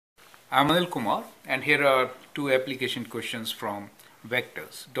I'm Anil Kumar, and here are two application questions from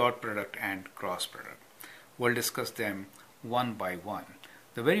vectors, dot product and cross product. We'll discuss them one by one.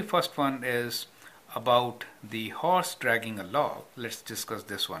 The very first one is about the horse dragging a log. Let's discuss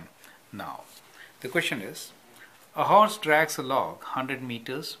this one now. The question is, a horse drags a log 100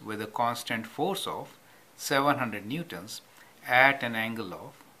 meters with a constant force of 700 newtons at an angle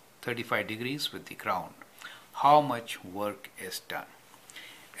of 35 degrees with the ground. How much work is done?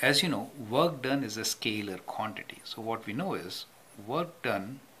 As you know, work done is a scalar quantity. So what we know is work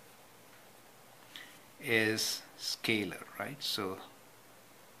done is scalar, right? So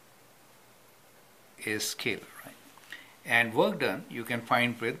is scalar, right? And work done you can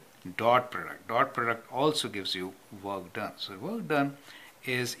find with dot product. Dot product also gives you work done. So work done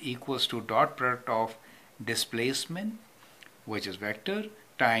is equals to dot product of displacement, which is vector,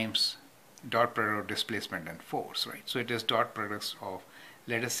 times dot product of displacement and force, right? So it is dot products of,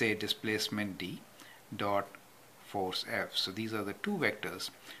 let us say, displacement d dot force F. So these are the two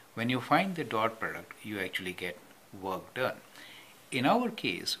vectors. When you find the dot product, you actually get work done. In our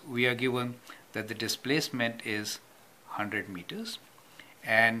case, we are given that the displacement is 100 meters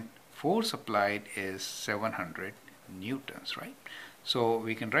and force applied is 700 newtons, right? So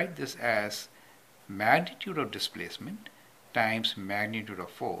we can write this as magnitude of displacement times magnitude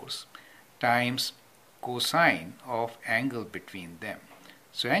of force times cosine of angle between them.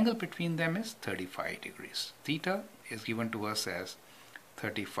 So angle between them is 35 degrees. Theta is given to us as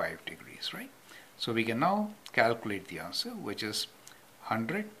 35 degrees, right? So we can now calculate the answer, which is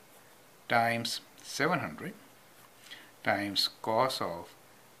 100 times 700 times cos of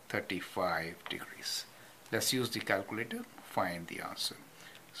 35 degrees. Let's use the calculator, find the answer.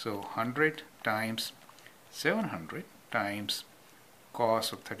 So 100 times 700 times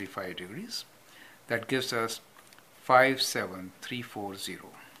cos of 35 degrees, that gives us 57340.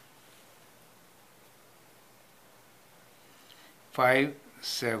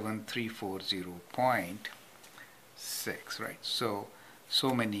 57340.6, right? So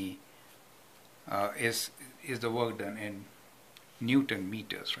many is the work done in Newton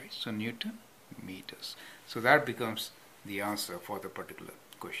meters, right? So Newton meters. So that becomes the answer for the particular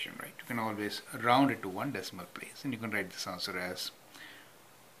question, right? You can always round it to one decimal place and you can write this answer as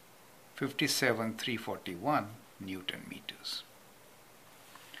 57,341 Newton meters.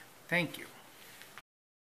 Thank you.